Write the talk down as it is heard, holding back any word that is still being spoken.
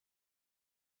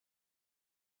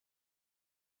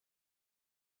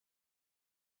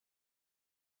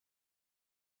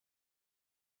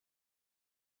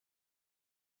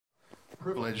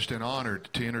Privileged and honored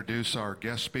to introduce our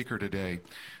guest speaker today,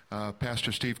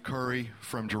 Pastor Steve Curry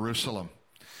from Jerusalem.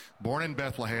 Born in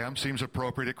Bethlehem, seems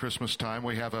appropriate at Christmas time.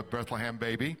 We have a Bethlehem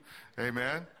baby.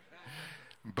 Amen.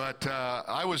 But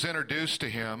I was introduced to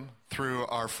him through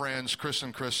our friends Chris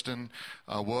and Kristen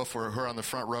Wolf, or her on the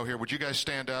front row here. Would you guys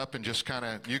stand up and just kind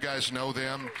of, you guys know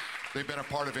them. They've been a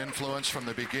part of Influence from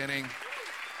the beginning.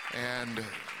 And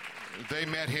they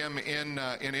met him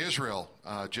in Israel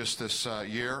just this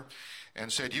year and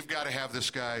said, you've got to have this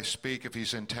guy speak if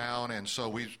he's in town. And so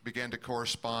we began to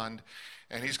correspond.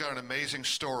 And he's got an amazing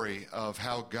story of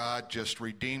how God just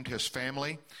redeemed his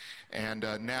family and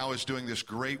now is doing this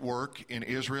great work in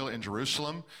Israel, in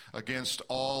Jerusalem, against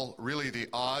all really the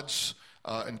odds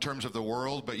in terms of the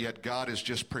world, but yet God is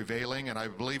just prevailing, and I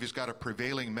believe he's got a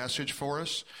prevailing message for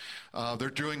us. They're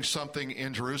doing something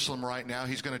in Jerusalem right now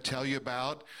he's going to tell you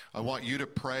about. I want you to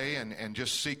pray and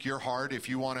just seek your heart. If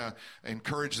you want to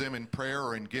encourage them in prayer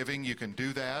or in giving, you can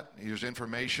do that. Here's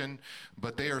information.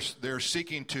 But they're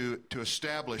seeking to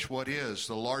establish what is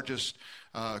the largest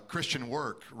Christian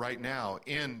work right now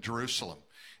in Jerusalem.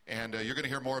 And you're going to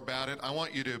hear more about it. I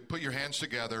want you to put your hands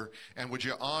together, and would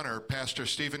you honor Pastor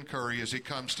Stephen Curry as he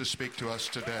comes to speak to us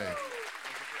today.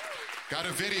 Got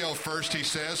a video first, he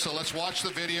says, so let's watch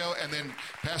the video, and then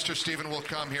Pastor Stephen will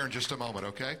come here in just a moment,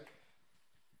 okay?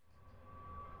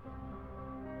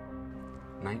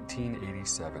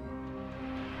 1987,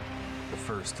 the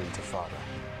First Intifada.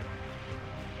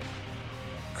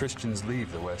 Christians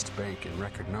leave the West Bank in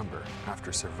record number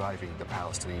after surviving the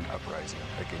Palestinian uprising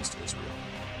against Israel.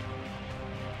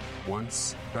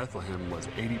 Once, Bethlehem was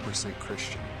 80%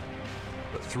 Christian,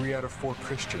 but 3 out of 4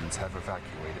 Christians have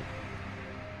evacuated.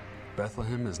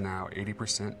 Bethlehem is now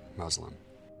 80% Muslim.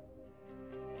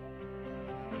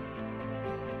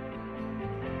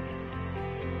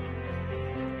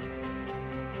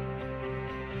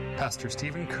 Pastor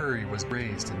Stephen Curry was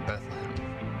raised in Bethlehem.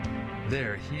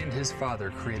 There, he and his father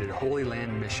created Holy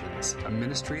Land Missions, a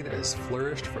ministry that has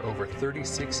flourished for over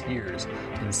 36 years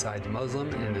inside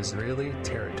Muslim and Israeli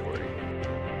territory.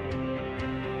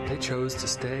 They chose to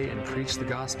stay and preach the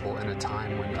gospel in a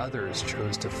time when others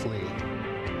chose to flee.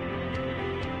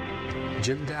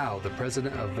 Jim Dow, the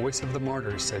president of Voice of the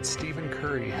Martyrs, said Stephen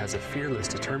Curry has a fearless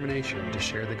determination to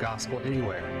share the gospel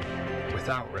anywhere,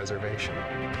 without reservation.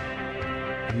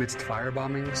 Amidst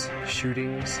firebombings,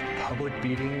 shootings, public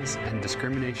beatings, and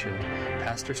discrimination,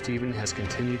 Pastor Stephen has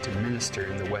continued to minister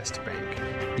in the West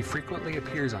Bank. He frequently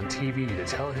appears on TV to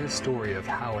tell his story of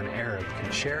how an Arab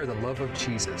can share the love of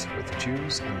Jesus with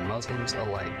Jews and Muslims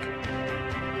alike.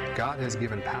 God has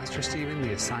given Pastor Stephen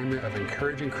the assignment of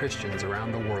encouraging Christians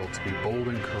around the world to be bold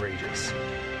and courageous,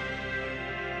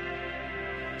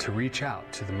 to reach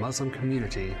out to the Muslim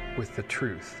community with the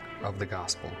truth of the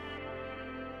gospel.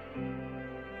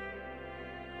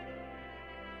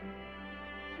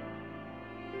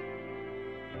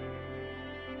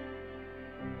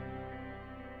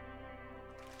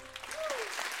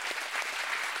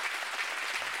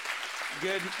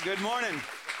 Good morning.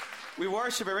 We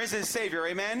worship a risen Savior,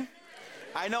 amen?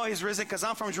 I know he's risen because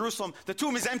I'm from Jerusalem. The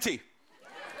tomb is empty,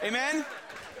 amen?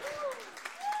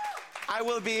 I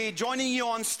will be joining you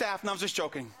on staff. No, I'm just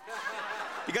joking.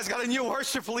 You guys got a new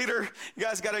worship leader. You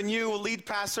guys got a new lead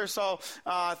pastor, so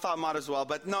I thought might as well.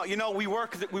 But no, you know, we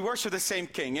worship the same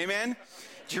King, amen?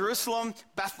 Jerusalem,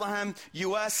 Bethlehem,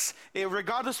 U.S.,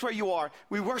 regardless where you are,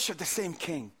 we worship the same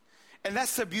King. And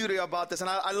that's the beauty about this. And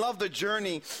I love the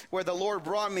journey where the Lord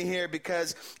brought me here,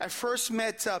 because I first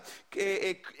met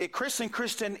a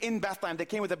Christian in Bethlehem. They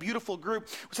came with a beautiful group,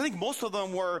 which I think most of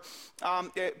them were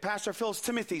Pastor Phil's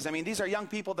Timothy's. I mean, these are young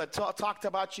people that talked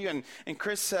about you. And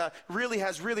Chris really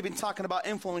has been talking about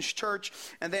Influence Church.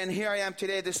 And then here I am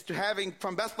today,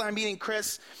 from Bethlehem meeting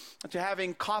Chris to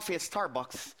having coffee at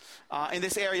Starbucks in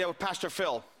this area with Pastor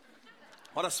Phil.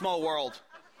 What a small world.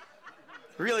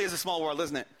 It really is a small world,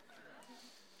 isn't it?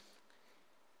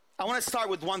 I want to start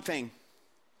with one thing,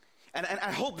 and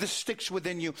I hope this sticks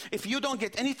within you. If you don't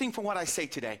get anything from what I say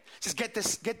today, just get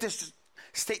this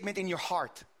statement in your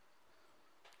heart.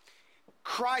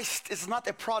 Christ is not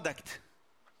a product.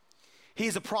 He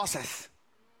is a process.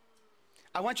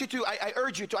 I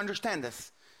urge you to understand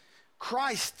this.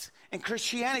 Christ and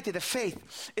Christianity, the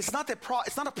faith, it's not a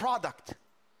product.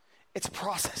 It's a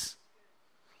process.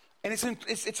 And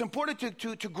it's important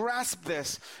to grasp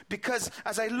this, because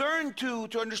as I learn to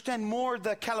understand more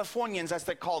the Californians, as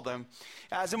they call them,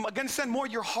 as I'm going to understand more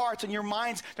your hearts and your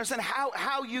minds, understand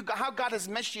how God has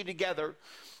meshed you together,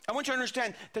 I want you to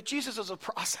understand that Jesus is a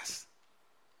process.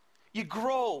 You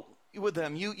grow with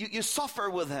him. You suffer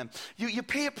with him. You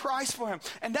pay a price for him.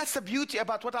 And that's the beauty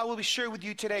about what I will be sharing with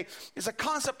you today, is a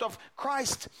concept of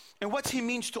Christ and what he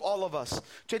means to all of us.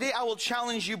 Today I will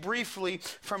challenge you briefly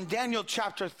from Daniel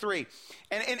chapter 3.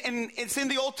 And it's in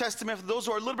the Old Testament, for those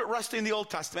who are a little bit rusty in the Old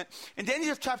Testament. In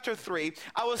Daniel chapter 3,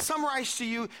 I will summarize to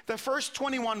you the first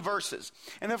 21 verses.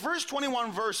 In the first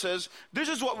 21 verses, this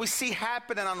is what we see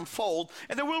happen and unfold.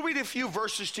 And then we'll read a few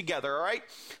verses together, all right?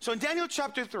 So in Daniel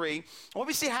chapter 3, what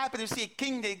we see happen is we see a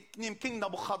king named King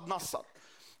Nebuchadnezzar.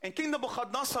 And King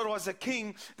Nebuchadnezzar was a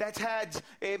king that had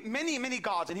many, many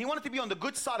gods. And he wanted to be on the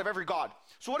good side of every god.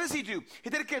 So what does he do?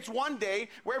 He dedicates one day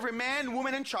where every man,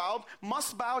 woman, and child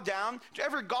must bow down to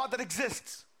every god that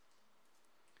exists.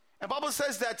 And the Bible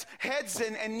says that heads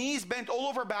and knees bent all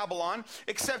over Babylon,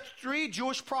 except 3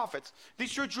 Jewish prophets.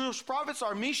 These 3 Jewish prophets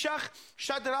are Meshach,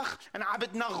 Shadrach, and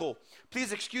Abednego.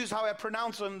 Please excuse how I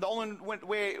pronounce them. The only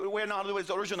way I know how to do it is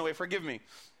the original way. Forgive me.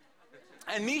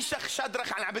 And Meshach,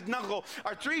 Shadrach, and Abednego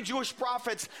are 3 Jewish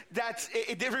prophets that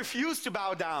they refuse to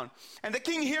bow down. And the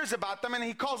king hears about them and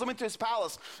he calls them into his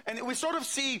palace. And we sort of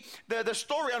see the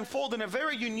story unfold in a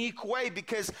very unique way,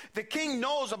 because the king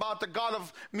knows about the God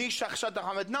of Meshach, Shadrach,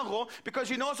 and Abednego because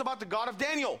he knows about the God of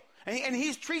Daniel. And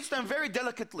he treats them very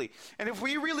delicately. And if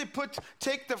we really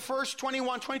take the first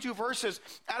 21, 22 verses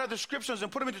out of the scriptures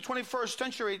and put them into 21st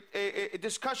century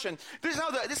discussion, this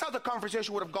is how the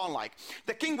conversation would have gone like.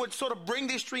 The king would sort of bring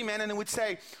these 3 men and he would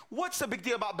say, what's the big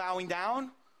deal about bowing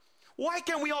down? Why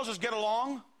can't we all just get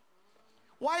along?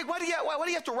 Why do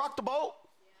you have to rock the boat?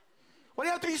 Why do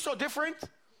you have to be so different?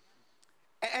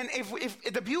 And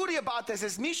if the beauty about this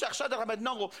is Meshach, Shadrach, and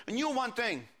Abednego knew one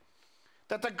thing,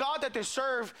 that the God that they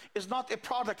serve is not a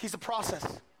product, he's a process.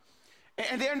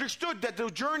 And they understood that the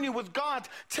journey with God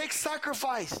takes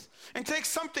sacrifice and takes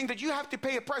something that you have to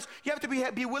pay a price. You have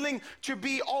to be willing to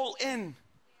be all in.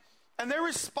 And their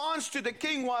response to the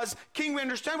king was, King, we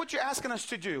understand what you're asking us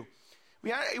to do.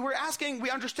 We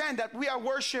understand that we are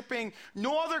worshiping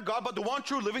no other God but the one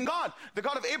true living God, the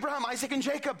God of Abraham, Isaac, and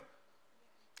Jacob.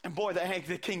 And boy,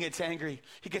 the king gets angry.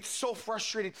 He gets so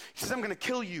frustrated. He says, I'm going to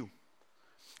kill you.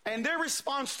 And their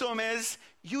response to him is,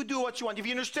 you do what you want. If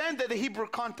you understand the Hebrew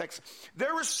context,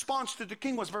 their response to the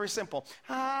king was very simple.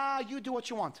 You do what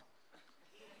you want.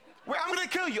 Well, I'm going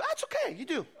to kill you. That's okay. You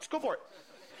do. Just go for it.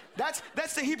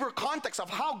 That's the Hebrew context of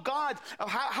how God, of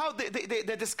how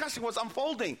the discussion was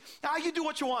unfolding. You do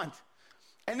what you want.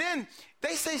 And then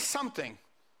they say something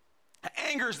that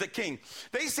angers the king.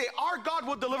 They say, our God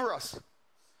will deliver us.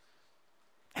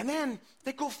 And then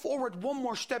they go forward one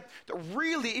more step that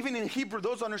really, even in Hebrew,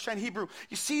 those who understand Hebrew,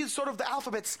 you see sort of the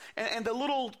alphabets and the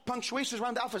little punctuations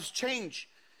around the alphabets change.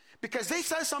 Because they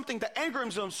say something that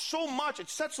angers them so much, it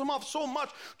sets them off so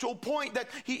much to a point that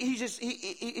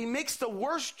he makes the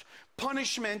worst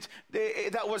punishment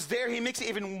that was there, he makes it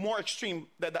even more extreme,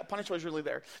 that punishment was really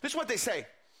there. This is what they say.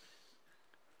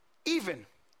 Even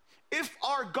if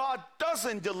our God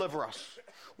doesn't deliver us,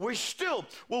 we still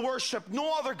will worship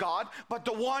no other God but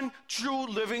the one true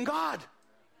living God.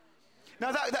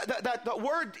 Now that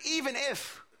word, even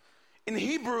if, in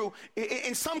Hebrew,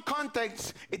 in some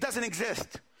contexts, it doesn't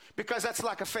exist because that's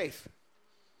lack of faith.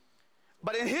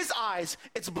 But in his eyes,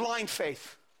 it's blind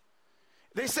faith.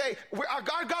 They say, our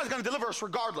God is going to deliver us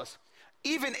regardless,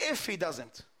 even if he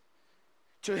doesn't.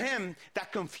 To him,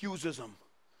 that confuses him.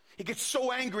 He gets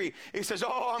so angry, he says,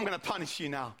 I'm going to punish you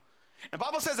now. And the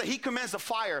Bible says that he commands the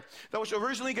fire that was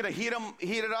originally going to heat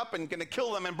it up and going to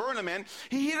kill them and burn them in.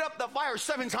 He heated up the fire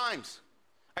 7 times.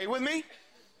 Are you with me?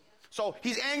 So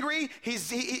he's angry,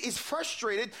 he's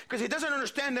frustrated because he doesn't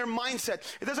understand their mindset.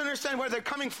 He doesn't understand where they're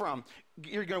coming from.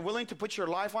 You're willing to put your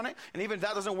life on it, and even if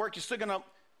that doesn't work, you're still going to...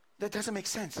 That doesn't make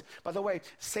sense. By the way,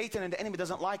 Satan and the enemy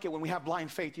doesn't like it when we have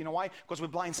blind faith. You know why? Because we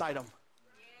blindside them.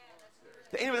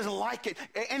 The enemy doesn't like it.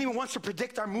 The enemy wants to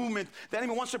predict our movement. The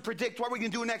enemy wants to predict what we're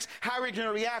going to do next. How are we going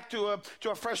to react to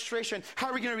a frustration? How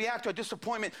are we going to react to a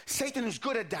disappointment? Satan is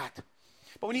good at that.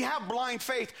 But when you have blind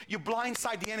faith, you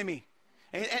blindside the enemy.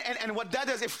 And what that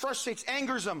does, it frustrates,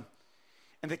 angers them.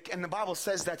 And the Bible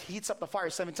says that he heats up the fire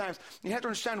 7 times. You have to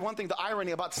understand one thing, the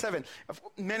irony about 7.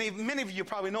 Many of you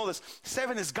probably know this.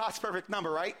 7 is God's perfect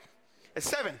number, right? It's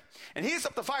 7. And he heats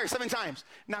up the fire 7 times.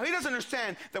 Now, he doesn't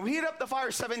understand that when he heats up the fire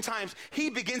 7 times, he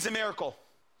begins a miracle.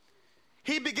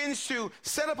 He begins to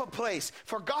set up a place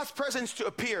for God's presence to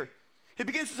appear. He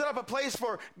begins to set up a place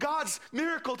for God's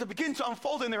miracle to begin to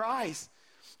unfold in their eyes.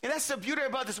 And that's the beauty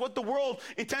about this. What the world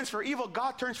intends for evil,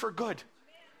 God turns for good.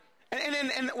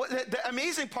 And the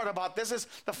amazing part about this is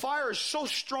the fire is so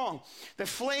strong. The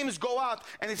flames go out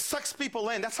and it sucks people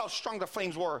in. That's how strong the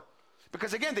flames were.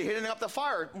 Because again, they're hitting up the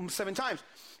fire 7 times.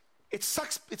 it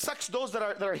sucks those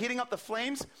that are heating up the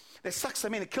flames. It sucks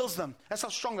them in. It kills them. That's how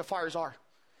strong the fires are.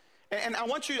 And I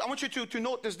want you to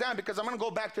note this down, because I'm going to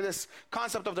go back to this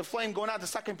concept of the flame going out to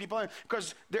sucking people in,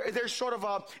 because there's sort of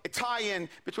a tie-in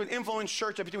between Influence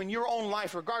Church and between your own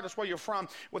life, regardless where you're from,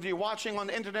 whether you're watching on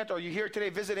the internet or you're here today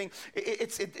visiting.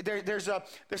 There's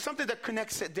something that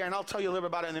connects it there, and I'll tell you a little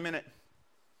bit about it in a minute.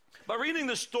 But reading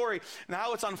the story and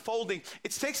how it's unfolding,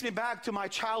 it takes me back to my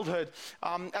childhood.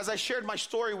 As I shared my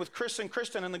story with Chris and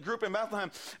Kristen and the group in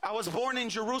Bethlehem, I was born in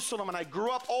Jerusalem, and I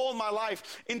grew up all my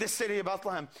life in the city of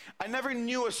Bethlehem. I never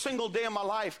knew a single day of my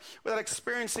life without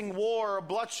experiencing war or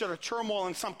bloodshed or turmoil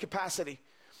in some capacity.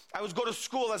 I would go to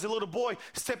school as a little boy,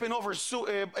 stepping over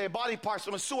body parts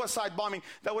from a suicide bombing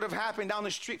that would have happened down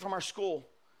the street from our school.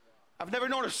 I've never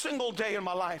known a single day in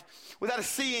my life without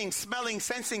seeing, smelling,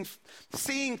 sensing,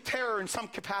 seeing terror in some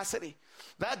capacity.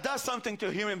 That does something to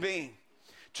a human being.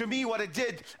 To me, what it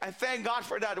did, and thank God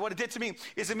for that, what it did to me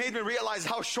is it made me realize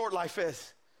how short life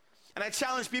is. And I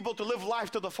challenge people to live life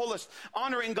to the fullest,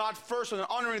 honoring God first and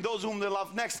honoring those whom they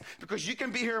love next, because you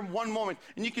can be here in one moment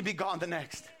and you can be gone the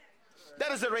next.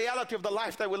 That is the reality of the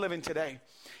life that we live in today.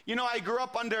 You know, I grew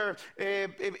up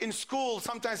in school,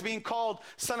 sometimes being called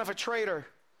son of a traitor,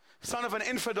 son of an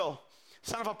infidel,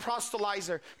 son of a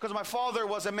proselytizer, because my father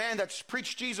was a man that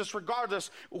preached Jesus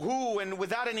regardless who and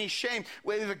without any shame,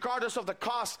 regardless of the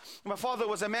cost. My father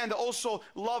was a man that also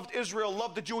loved Israel,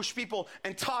 loved the Jewish people,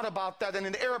 and taught about that. And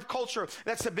in the Arab culture,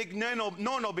 that's a big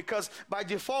no-no, because by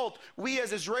default, we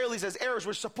as Israelis, as Arabs,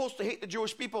 we're supposed to hate the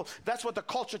Jewish people. That's what the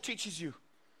culture teaches you.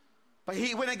 But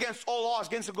he went against all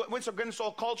laws, went against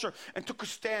all culture, and took a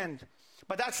stand.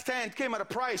 But that stand came at a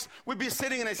price. We'd be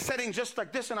sitting in a setting just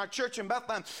like this in our church in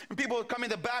Bethlehem, and people would come in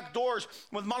the back doors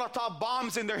with Molotov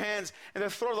bombs in their hands, and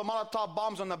they'd throw the Molotov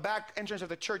bombs on the back entrance of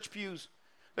the church pews.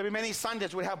 There'd be many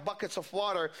Sundays we'd have buckets of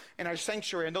water in our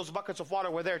sanctuary, and those buckets of water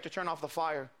were there to turn off the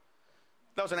fire.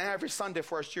 That was an average Sunday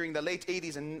for us during the late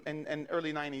 80s and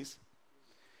early 90s.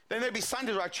 Then there'd be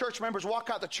Sundays where our church members walk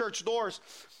out the church doors,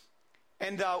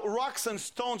 and rocks and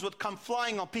stones would come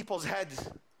flying on people's heads.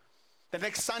 The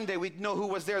next Sunday, we'd know who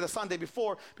was there the Sunday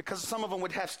before, because some of them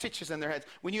would have stitches in their heads.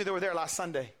 We knew they were there last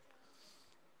Sunday.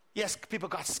 Yes, people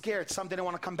got scared. Some didn't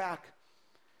want to come back.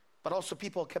 But also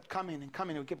people kept coming and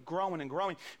coming and kept growing and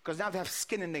growing, because now they have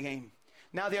skin in the game.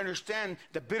 Now they understand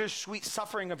the bittersweet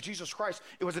suffering of Jesus Christ.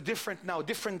 It was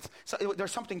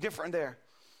there's something different there.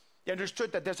 They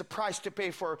understood that there's a price to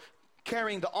pay for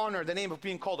carrying the honor, the name of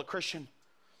being called a Christian.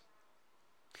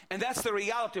 And that's the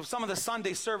reality of some of the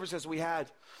Sunday services we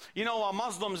had. You know,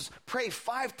 Muslims pray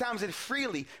 5 times a day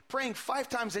freely, praying 5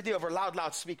 times a day over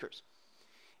loud speakers.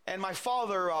 And my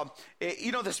father,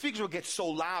 the speakers would get so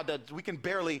loud that we can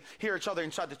barely hear each other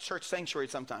inside the church sanctuary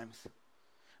sometimes.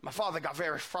 My father got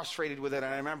very frustrated with it,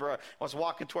 and I remember I was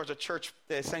walking towards a church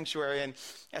sanctuary, and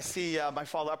I see my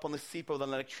father up on the steeple with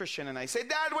an electrician, and I say,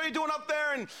 "Dad, what are you doing up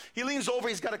there?" And he leans over,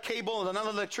 he's got a cable, and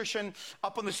another electrician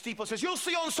up on the steeple says, "You'll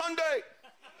see on Sunday."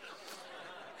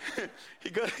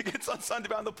 He gets on Sunday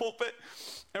behind the pulpit,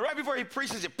 and right before he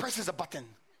preaches, he presses a button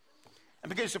and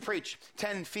begins to preach.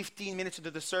 10, 15 minutes into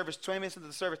the service, 20 minutes into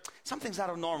the service, something's out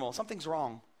of normal. Something's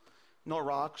wrong. No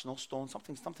rocks, no stones.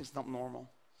 Something's not normal.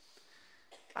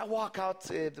 I walk out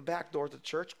the back door of the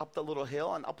church, up the little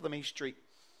hill, and up the main street.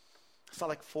 I saw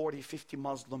like 40, 50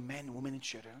 Muslim men, women, and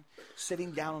children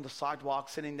sitting down on the sidewalk,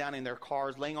 sitting down in their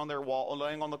cars, laying on their wall, or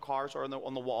laying on the cars or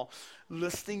on the wall,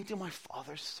 listening to my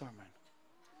father's sermon.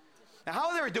 Now, how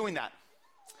are they doing that?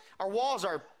 Our walls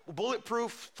are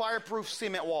bulletproof, fireproof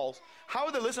cement walls. How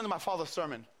are they listening to my father's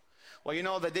sermon? Well, you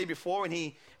know, the day before when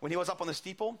he was up on the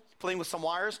steeple playing with some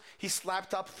wires, he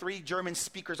slapped up 3 German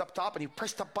speakers up top, and he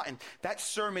pressed a button. That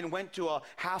sermon went to a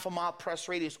half-a-mile press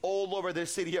radius all over the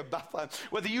city of Bethlehem.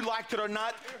 Whether you liked it or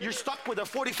not, you're stuck with a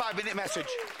 45-minute message.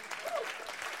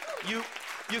 You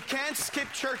can't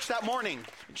skip church that morning.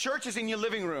 Church is in your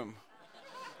living room.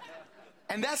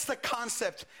 And that's the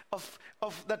concept of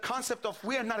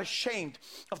we are not ashamed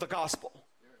of the gospel.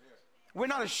 We're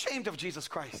not ashamed of Jesus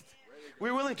Christ.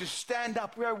 We're willing to stand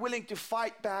up. We are willing to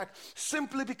fight back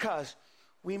simply because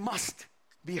we must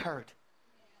be heard.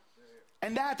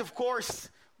 And that, of course,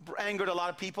 angered a lot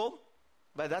of people.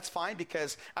 But that's fine,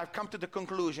 because I've come to the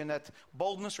conclusion that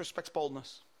boldness respects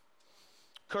boldness.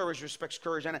 Courage respects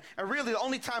courage. And really the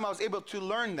only time I was able to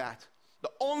learn that,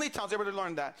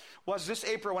 was this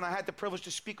April when I had the privilege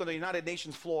to speak on the United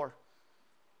Nations floor.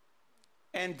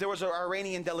 And there was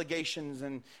Iranian delegations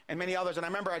and many others. And I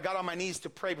remember I got on my knees to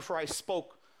pray before I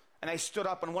spoke. And I stood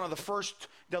up, and one of the first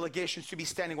delegations to be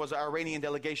standing was the Iranian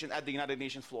delegation at the United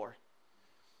Nations floor.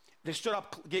 They stood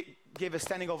up, gave a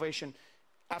standing ovation.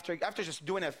 after just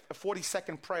doing a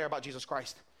 40-second prayer about Jesus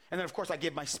Christ. And then, of course, I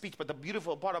gave my speech. But the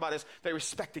beautiful part about it is they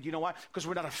respected. You know why? Because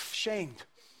we're not ashamed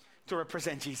to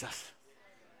represent Jesus.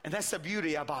 And that's the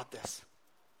beauty about this.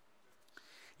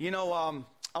 You know,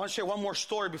 I want to share one more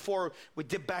story before we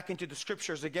dip back into the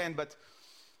scriptures again. But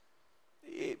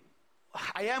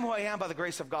I am who I am by the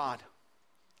grace of God.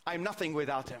 I'm nothing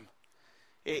without him.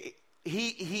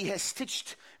 He has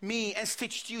stitched me and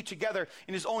stitched you together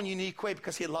in his own unique way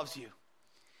because he loves you.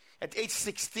 At age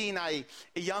 16, a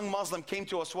young Muslim came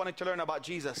to us wanting to learn about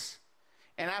Jesus.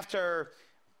 And after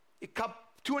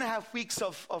 2.5 weeks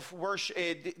of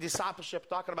worship, discipleship,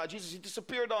 talking about Jesus, he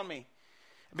disappeared on me.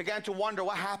 I began to wonder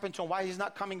what happened to him, why he's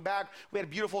not coming back. We had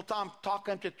a beautiful time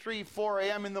talking to 3, 4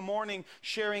 a.m. in the morning,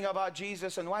 sharing about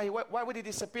Jesus. And why would he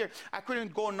disappear? I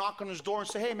couldn't go knock on his door and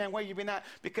say, hey, man, where you been at?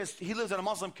 Because he lives in a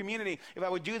Muslim community. If I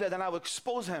would do that, then I would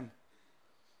expose him.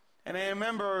 And I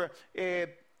remember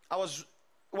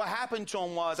what happened to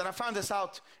him was, and I found this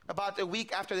out about a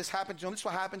week after this happened to him. This is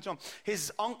what happened to him.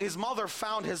 His mother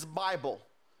found his Bible.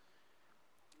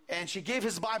 And she gave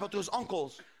his Bible to his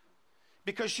uncles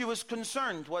because she was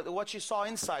concerned what she saw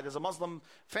inside as a Muslim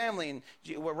family. And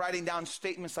we're writing down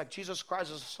statements like Jesus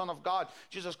Christ is the Son of God.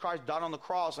 Jesus Christ died on the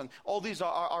cross. And all these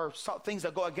are things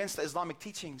that go against the Islamic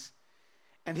teachings.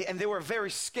 And they were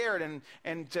very scared,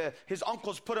 and his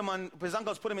uncles put him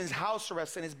in his house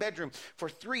arrest in his bedroom for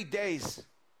 3 days.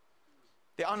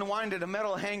 They unwinded a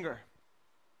metal hanger.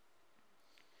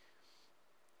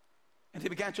 And they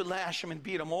began to lash him and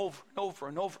beat him over and over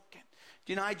and over again.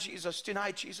 Deny Jesus,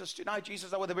 deny Jesus, deny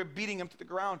Jesus. That way they were beating him to the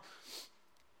ground.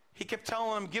 He kept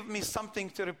telling them, give me something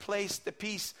to replace the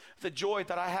peace, the joy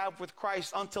that I have with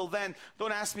Christ. Until then,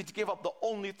 don't ask me to give up the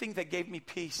only thing that gave me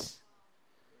peace.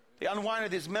 They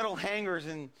unwinded his metal hangers,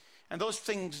 and those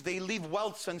things, they leave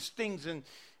welts and stings. And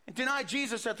deny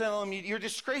Jesus, I tell him, you're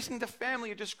disgracing the family,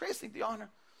 you're disgracing the honor.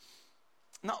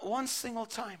 Not one single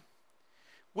time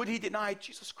would he deny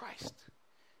Jesus Christ.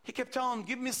 He kept telling him,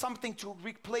 give me something to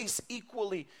replace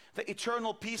equally the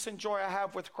eternal peace and joy I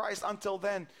have with Christ. Until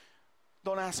then,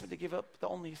 don't ask me to give up the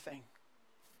only thing.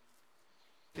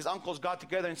 His uncles got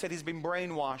together and said he's been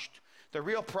brainwashed. The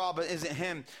real problem isn't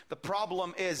him. The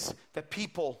problem is the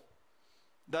people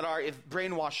that are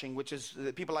brainwashing, which is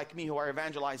the people like me who are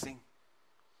evangelizing.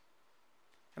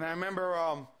 And I remember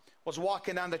was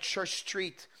walking down the church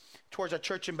street towards a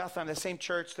church in Bethlehem, the same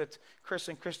church that Chris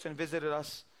and Kristen visited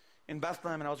us in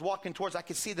Bethlehem. And I was walking towards, I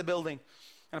could see the building.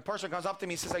 And a person comes up to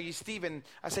me and says, are you Stephen?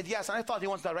 I said, yes. And I thought he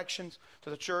wants directions to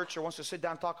the church or wants to sit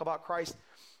down and talk about Christ.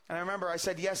 And I remember I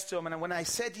said yes to him. And when I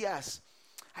said yes,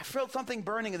 I felt something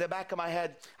burning in the back of my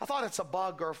head. I thought it's a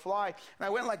bug or a fly. And I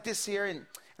went like this here, and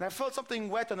I felt something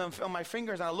wet on my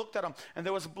fingers, and I looked at them, and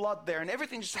there was blood there. And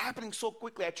everything just happening so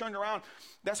quickly. I turned around.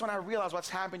 That's when I realized what's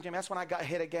happened to me. That's when I got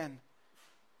hit again.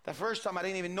 The first time I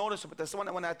didn't even notice it,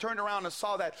 but when I turned around and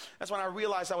saw that, that's when I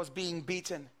realized I was being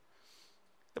beaten.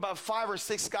 About 5 or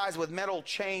 6 guys with metal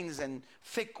chains and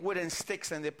thick wooden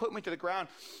sticks, and they put me to the ground,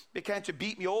 began to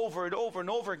beat me over and over and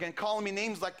over again, calling me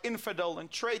names like infidel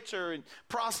and traitor and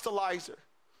proselytizer.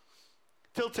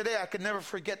 Till today, I could never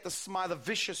forget the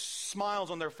vicious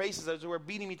smiles on their faces as they were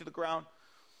beating me to the ground.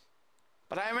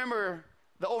 But I remember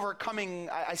the overcoming.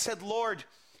 I said, Lord,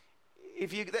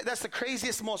 that's the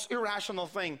craziest, most irrational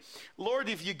thing. Lord,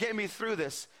 if you get me through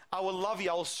this, I will love you,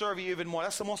 I will serve you even more.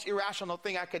 That's the most irrational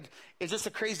thing it's just the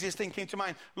craziest thing came to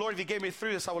mind. Lord, if you get me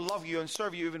through this, I will love you and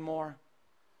serve you even more.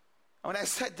 And when I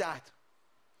said that,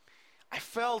 I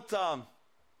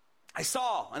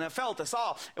saw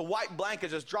a white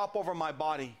blanket just drop over my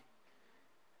body.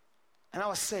 And I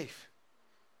was safe.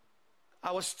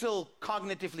 I was still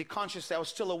cognitively conscious. I was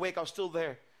still awake. I was still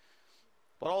there.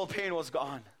 But all the pain was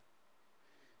gone.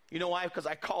 You know why? Because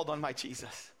I called on my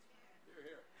Jesus.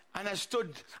 And I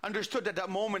understood at that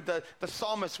moment the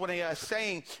psalmist when he was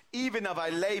saying, even if I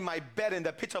lay my bed in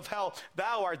the pit of hell,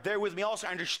 thou art there with me also.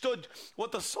 I understood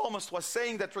what the psalmist was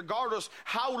saying, that regardless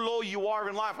how low you are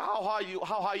in life, how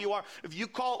high you are, if you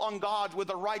call on God with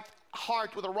the right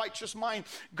heart, with a righteous mind,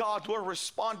 God will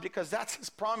respond, because that's his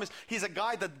promise. He's a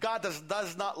guy that God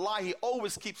does not lie. He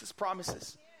always keeps his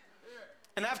promises.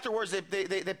 And afterwards,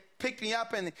 they picked me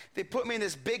up and they put me in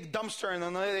this big dumpster, and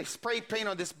then they spray paint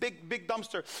on this big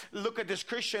dumpster. Look at this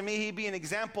Christian, may he be an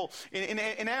example in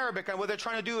Arabic. And what they're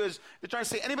trying to do is they're trying to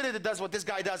say anybody that does what this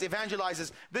guy does,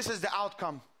 evangelizes, this is the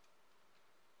outcome.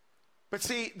 But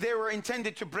see, they were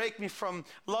intended to break me from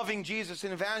loving Jesus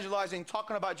and evangelizing,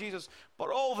 talking about Jesus. But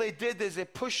all they did is they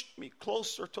pushed me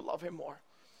closer to love him more.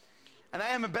 And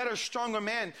I am a better, stronger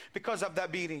man because of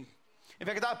that beating. In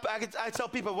fact, I tell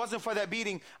people, if it wasn't for that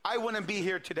beating, I wouldn't be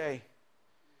here today.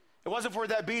 It wasn't for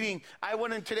that beating, I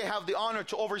wouldn't today have the honor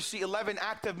to oversee 11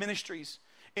 active ministries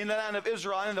in the land of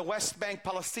Israel and in the West Bank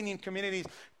Palestinian communities,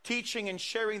 teaching and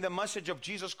sharing the message of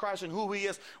Jesus Christ and who He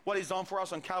is, what He's done for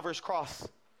us on Calvary's cross.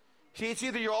 See, it's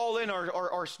either you're all in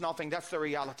or it's nothing. That's the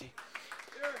reality.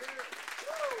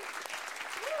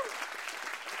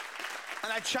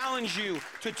 And I challenge you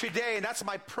to today, and that's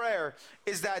my prayer,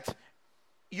 is that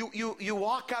you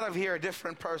walk out of here a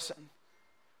different person.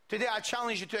 Today I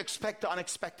challenge you to expect the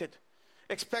unexpected.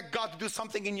 Expect God to do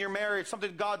something in your marriage,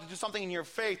 God to do something in your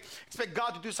faith. Expect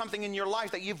God to do something in your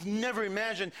life that you've never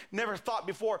imagined, never thought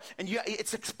before, and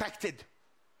it's expected.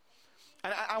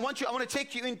 And I want to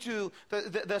take you into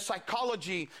the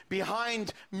psychology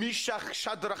behind Meshach,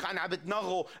 Shadrach, and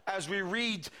Abednego as we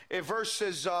read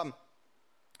verses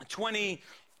 23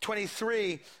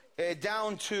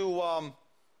 down to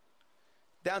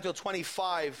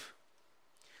 25.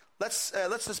 Let's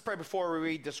just pray before we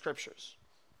read the scriptures.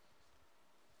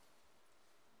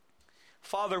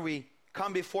 Father, we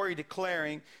come before you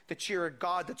declaring that you're a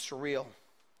God that's real.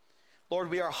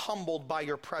 Lord, we are humbled by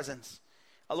your presence.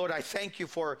 Lord, I thank you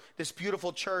for this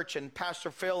beautiful church and Pastor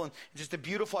Phil and just the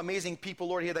beautiful, amazing people,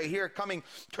 Lord, here that are here coming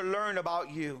to learn about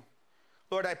you.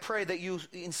 Lord, I pray that you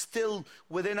instill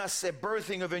within us a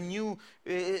birthing of a new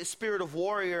spirit of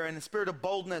warrior and a spirit of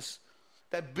boldness,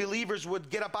 that believers would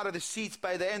get up out of the seats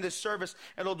by the end of the service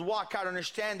and would walk out and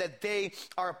understand that they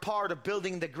are a part of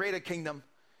building the greater kingdom.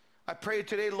 I pray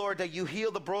today, Lord, that you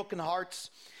heal the broken hearts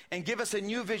and give us a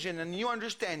new vision and a new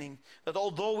understanding that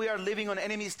although we are living on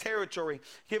enemy's territory,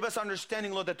 give us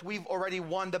understanding, Lord, that we've already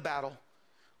won the battle.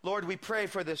 Lord, we pray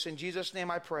for this. In Jesus'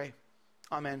 name I pray.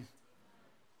 Amen.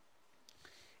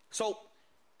 So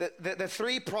the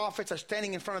three prophets are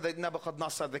standing in front of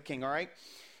Nebuchadnezzar, the king, all right?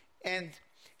 And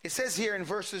it says here in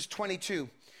verses 22,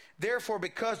 therefore,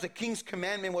 because the king's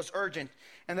commandment was urgent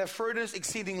and the furnace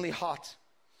exceedingly hot,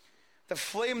 the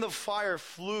flame of fire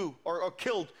flew or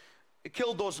killed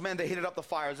those men that heated up the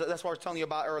fires. That's what I was telling you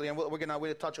about earlier, and we're going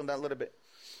to touch on that a little bit.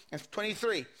 And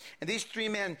 23, and these three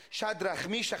men, Shadrach,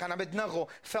 Meshach, and Abednego,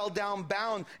 fell down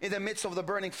bound in the midst of the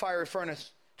burning fiery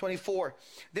furnace. 24,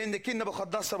 then the king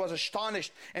Nebuchadnezzar was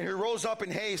astonished, and he rose up in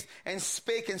haste and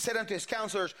spake and said unto his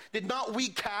counselors, did not we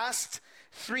cast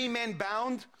 3 men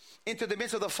bound into the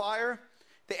midst of the fire?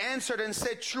 They answered and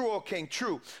said, true, O king,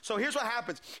 true. So here's what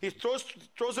happens. He throws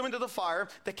them into the fire.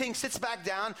 The king sits back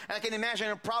down, and I can imagine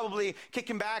him probably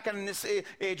kicking back and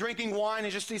drinking wine.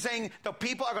 And he's saying, the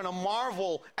people are going to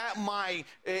marvel at my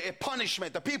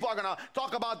punishment. The people are going to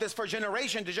talk about this for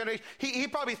generation to generation. He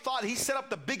probably thought he set up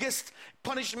the biggest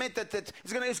punishment that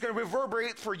is going to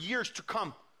reverberate for years to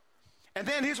come. And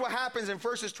then here's what happens in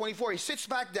verses 24. He sits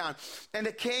back down, and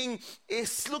the king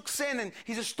looks in, and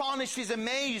he's astonished, he's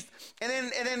amazed.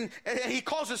 And then he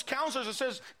calls his counselors and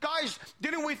says, guys,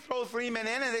 didn't we throw 3 men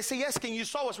in? And they say, yes, king, you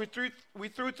saw us. We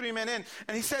threw 3 men in.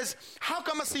 And he says, how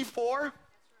come I see 4?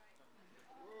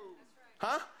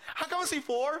 Huh? How come I see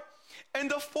 4? And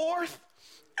the 4th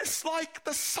is like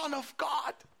the Son of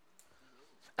God.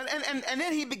 And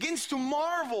then he begins to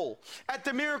marvel at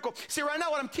the miracle. See, right now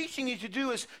what I'm teaching you to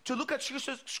do is to look at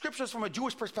scriptures from a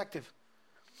Jewish perspective.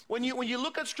 When you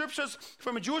look at scriptures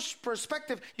from a Jewish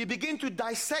perspective, you begin to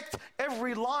dissect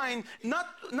every line, not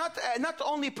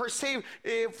only per se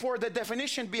for the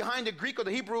definition behind the Greek or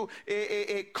the Hebrew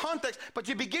context, but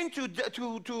you begin to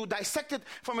dissect it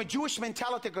from a Jewish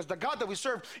mentality, because the God that we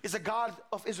serve is a God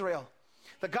of Israel.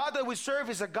 The God that we serve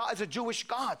is a Jewish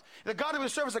God. The God that we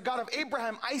serve is a God of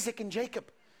Abraham, Isaac, and Jacob.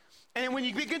 And when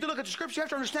you begin to look at the scripture, you have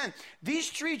to understand, these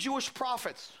 3 Jewish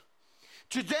prophets,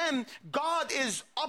 to them, God is